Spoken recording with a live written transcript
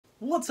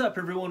What's up,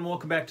 everyone?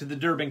 Welcome back to the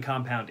Durbin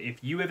Compound.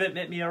 If you haven't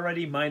met me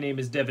already, my name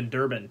is Devin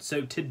Durbin.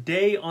 So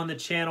today on the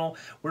channel,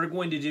 we're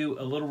going to do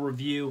a little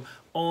review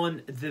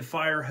on the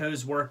fire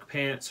hose work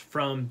pants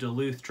from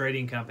Duluth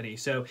Trading Company.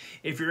 So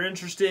if you're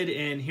interested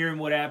in hearing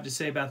what I have to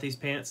say about these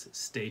pants,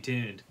 stay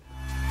tuned.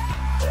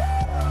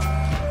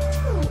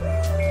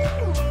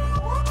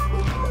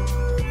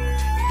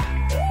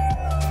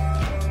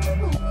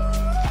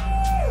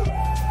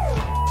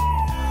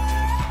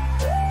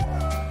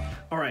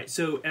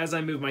 So as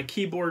I move my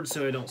keyboard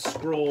so I don't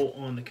scroll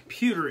on the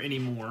computer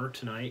anymore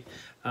tonight,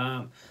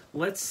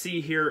 let's see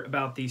here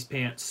about these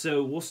pants.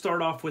 So we'll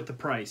start off with the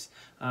price.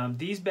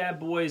 These bad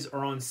boys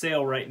are on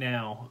sale right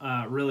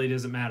now. Really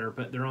doesn't matter,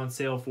 but they're on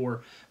sale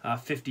for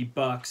 50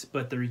 bucks,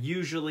 but they're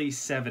usually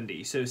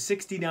 70. So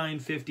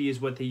 $69.50 is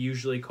what they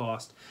usually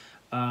cost.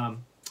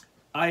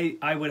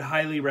 I would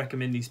highly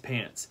recommend these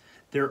pants.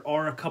 There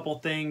are a couple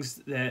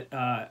things that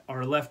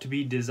are left to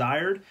be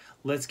desired.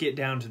 Let's get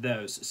down to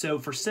those. So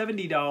for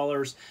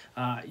 $70,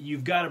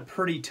 you've got a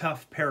pretty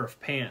tough pair of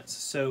pants.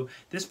 So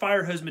this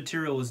fire hose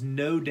material is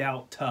no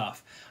doubt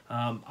tough.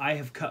 I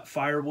have cut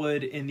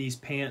firewood in these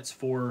pants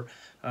for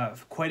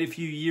quite a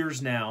few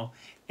years now,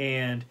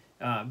 and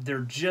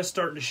they're just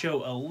starting to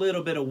show a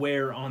little bit of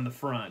wear on the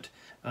front.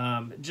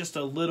 Just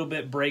a little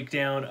bit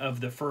breakdown of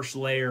the first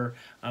layer,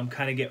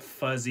 kind of get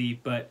fuzzy,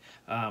 but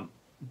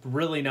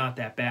really not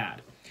that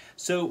bad.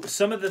 So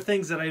some of the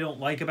things that I don't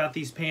like about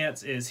these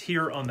pants is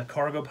here on the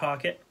cargo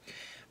pocket.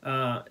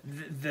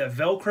 The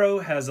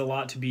Velcro has a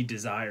lot to be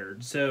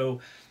desired.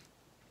 So,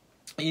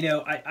 you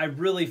know, I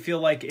really feel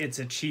like it's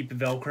a cheap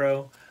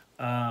Velcro.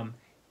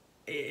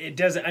 It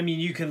doesn't, I mean,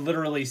 you can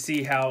literally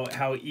see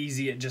how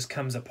easy it just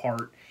comes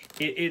apart.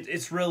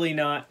 It's really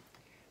not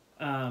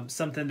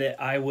something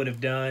that I would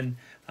have done.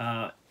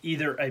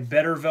 Either a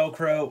better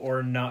Velcro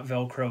or not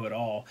Velcro at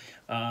all.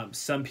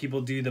 Some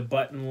people do the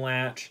button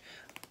latch.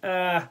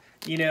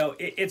 You know,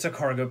 it's a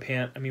cargo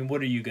pant. I mean,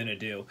 what are you going to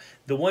do?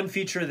 The one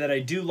feature that I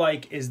do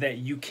like is that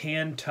you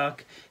can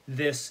tuck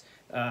this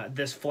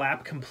this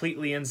flap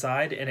completely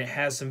inside, and it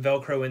has some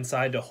Velcro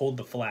inside to hold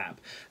the flap.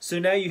 So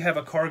now you have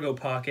a cargo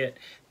pocket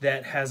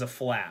that has a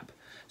flap.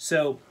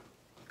 So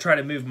try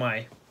to move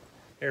my,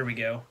 there we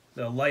go,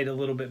 the light a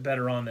little bit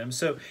better on them.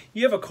 So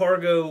you have a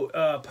cargo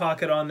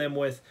pocket on them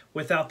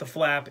without the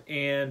flap,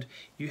 and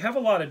you have a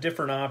lot of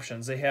different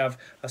options. They have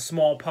a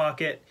small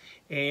pocket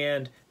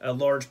and a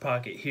large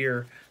pocket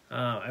here.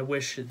 I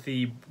wish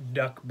the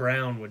duck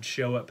brown would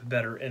show up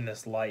better in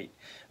this light.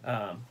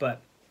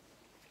 But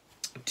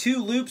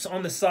two loops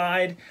on the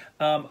side.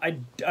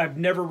 I've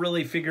never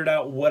really figured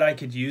out what I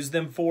could use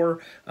them for.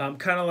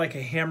 Kind of like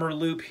a hammer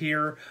loop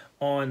here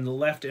on the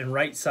left and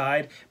right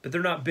side, but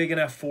they're not big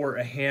enough for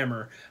a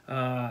hammer.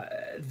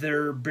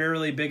 They're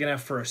barely big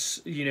enough for a,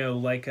 you know,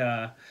 like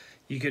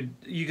you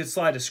could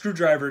slide a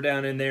screwdriver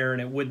down in there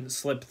and it wouldn't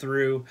slip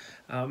through.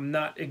 I'm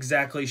not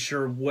exactly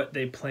sure what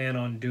they plan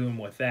on doing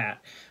with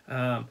that.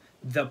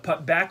 The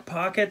back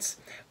pockets,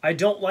 I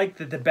don't like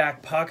that the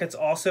back pockets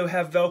also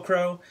have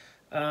Velcro.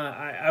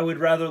 I would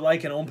rather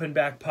like an open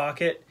back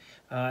pocket.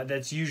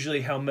 That's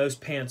usually how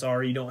most pants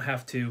are. You don't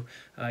have to,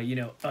 you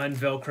know,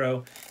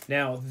 un-Velcro.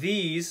 Now,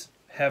 these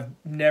have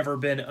never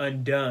been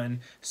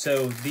undone,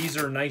 so these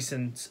are nice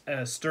and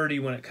sturdy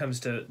when it comes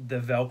to the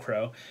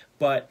Velcro.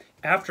 But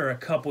after a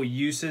couple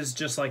uses,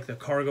 just like the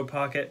cargo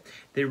pocket,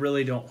 they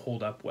really don't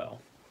hold up well.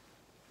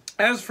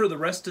 As for the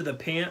rest of the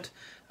pant,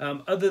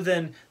 other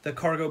than the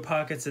cargo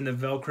pockets and the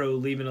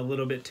Velcro leaving a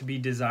little bit to be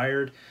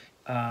desired,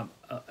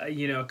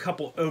 you know, a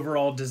couple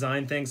overall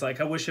design things,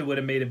 like I wish it would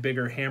have made a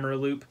bigger hammer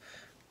loop.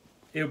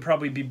 It would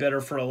probably be better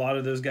for a lot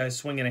of those guys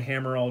swinging a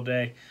hammer all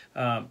day.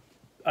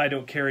 I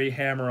don't carry a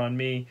hammer on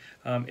me.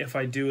 If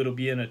I do, it'll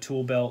be in a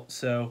tool belt,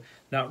 so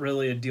not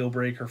really a deal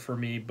breaker for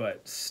me,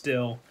 but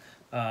still.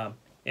 And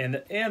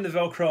the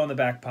Velcro on the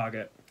back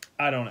pocket,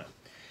 I don't know.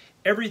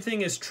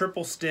 Everything is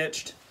triple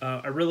stitched.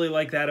 I really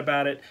like that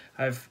about it.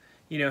 I've,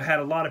 you know, had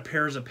a lot of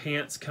pairs of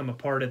pants come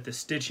apart at the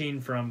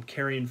stitching from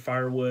carrying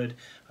firewood.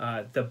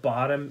 The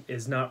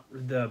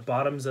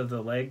bottoms of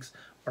the legs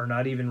are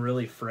not even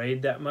really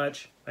frayed that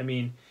much. I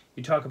mean,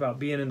 you talk about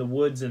being in the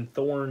woods and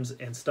thorns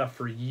and stuff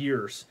for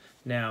years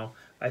now.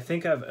 I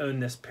think I've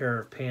owned this pair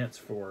of pants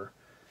for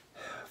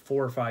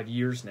 4 or 5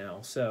 years now.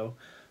 So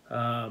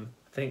I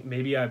think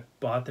maybe I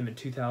bought them in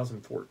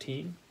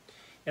 2014.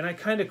 And I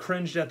kind of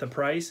cringed at the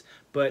price,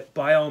 but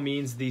by all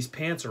means, these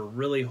pants are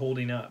really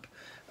holding up.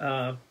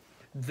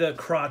 The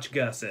crotch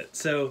gusset.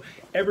 So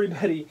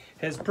everybody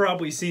has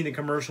probably seen the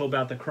commercial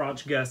about the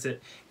crotch gusset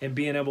and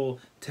being able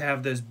to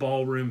have those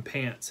ballroom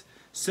pants.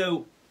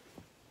 So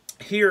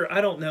here,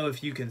 I don't know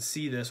if you can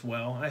see this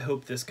well. I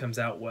hope this comes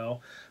out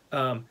well.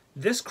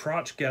 This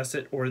crotch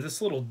gusset, or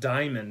this little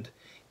diamond,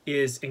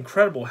 is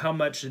incredible how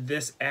much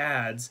this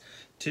adds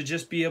to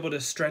just be able to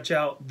stretch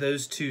out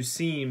those two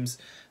seams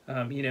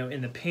you know,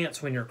 in the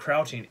pants when you're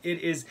crouching. It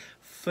is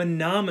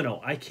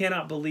phenomenal. I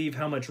cannot believe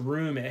how much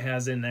room it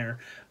has in there.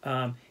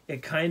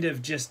 It kind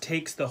of just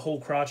takes the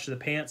whole crotch of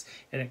the pants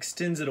and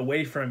extends it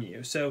away from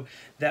you. So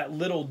that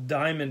little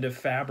diamond of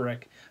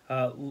fabric,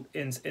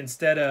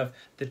 instead of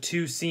the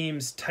two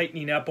seams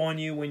tightening up on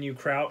you when you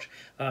crouch,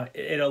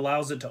 it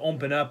allows it to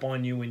open up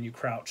on you when you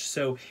crouch.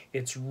 So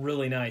it's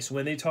really nice.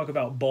 When they talk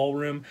about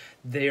ballroom,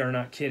 they are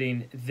not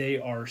kidding. They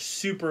are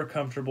super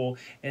comfortable,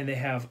 and they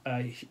have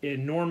an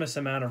enormous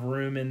amount of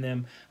room in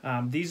them.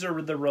 These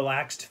are the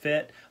relaxed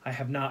fit. I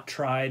have not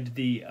tried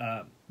the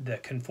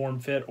conform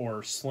fit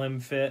or slim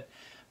fit.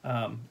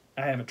 I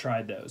haven't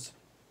tried those.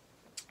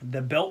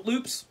 The belt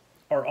loops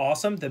are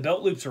awesome. The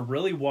belt loops are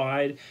really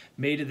wide,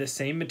 made of the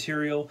same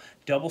material,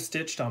 double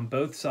stitched on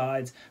both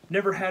sides.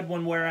 Never had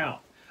one wear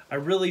out. I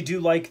really do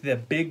like the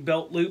big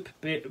belt loop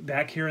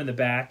back here in the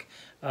back,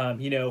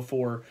 you know,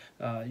 for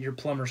your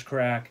plumber's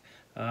crack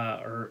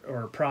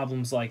or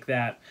problems like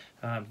that.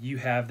 You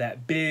have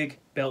that big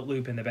belt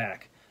loop in the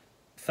back.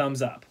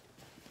 Thumbs up.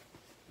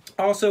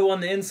 Also on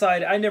the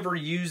inside, I never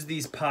use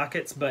these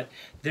pockets, but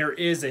there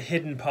is a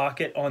hidden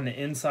pocket on the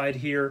inside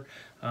here.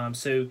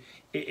 So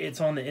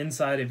it's on the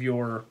inside of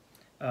your,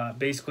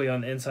 basically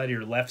on the inside of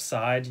your left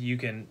side. You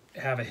can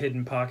have a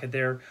hidden pocket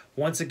there.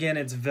 Once again,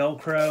 it's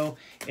Velcro,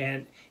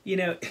 and you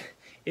know,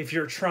 if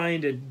you're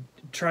trying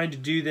to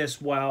do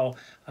this while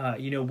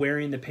you know,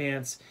 wearing the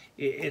pants,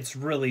 it's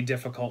really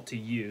difficult to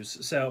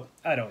use. So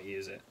I don't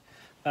use it.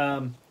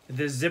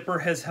 The zipper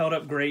has held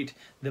up great.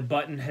 The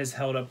button has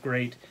held up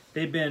great.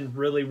 They've been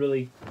really,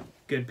 really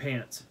good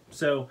pants.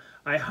 So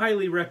I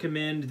highly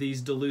recommend these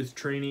Duluth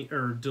Trading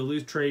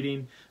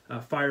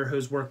Fire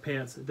Hose work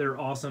pants. They're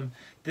awesome.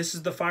 This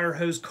is the Fire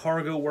Hose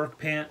cargo work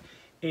pant,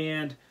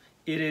 and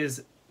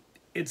it's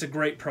a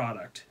great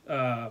product.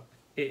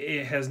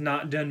 It has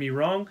not done me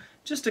wrong.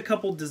 Just a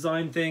couple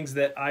design things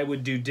that I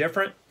would do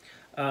different.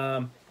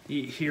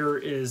 Here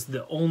is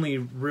the only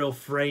real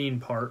fraying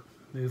part.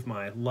 Move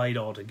my light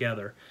all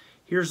together.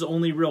 Here's the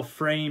only real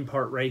fraying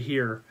part right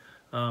here,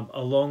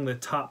 along the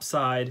top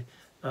side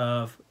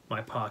of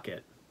my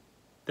pocket.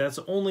 That's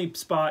the only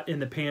spot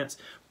in the pants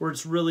where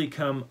it's really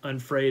come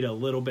unfrayed a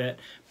little bit,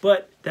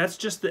 but that's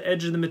just the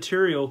edge of the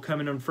material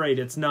coming unfrayed.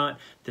 It's not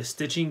the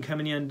stitching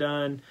coming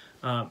undone.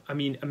 I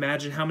mean,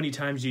 imagine how many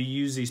times you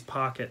use these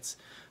pockets.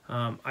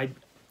 I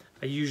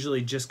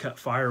usually just cut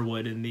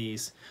firewood in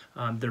these.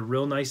 They're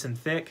real nice and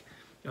thick.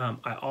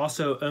 I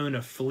also own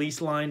a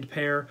fleece-lined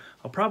pair.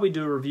 I'll probably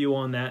do a review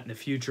on that in the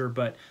future,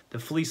 but the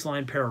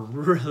fleece-lined pair are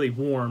really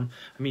warm.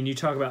 I mean, you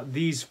talk about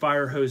these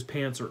fire hose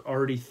pants are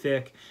already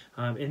thick,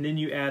 and then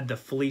you add the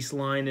fleece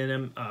line in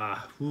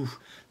them.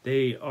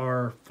 They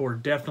are for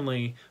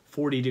definitely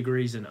 40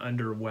 degrees and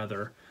under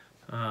weather,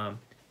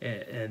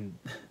 and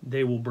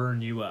they will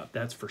burn you up,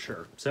 that's for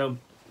sure. So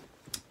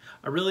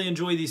I really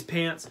enjoy these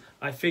pants.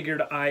 I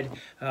figured I'd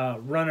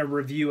run a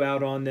review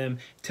out on them,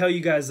 tell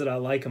you guys that I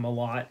like them a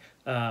lot.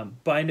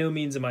 By no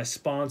means am I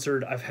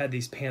sponsored. I've had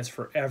these pants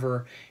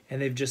forever,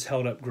 and they've just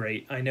held up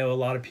great. I know a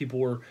lot of people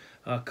were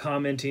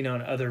commenting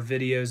on other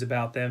videos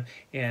about them,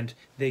 and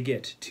they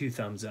get 2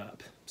 thumbs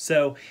up.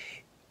 So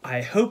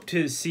I hope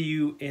to see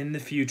you in the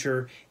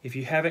future. If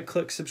you haven't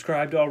clicked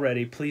subscribed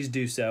already, please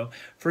do so.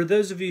 For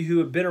those of you who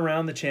have been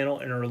around the channel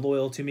and are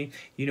loyal to me,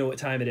 you know what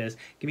time it is.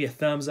 Give me a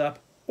thumbs up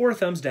or a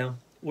thumbs down,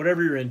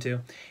 whatever you're into,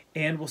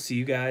 and we'll see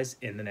you guys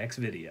in the next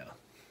video.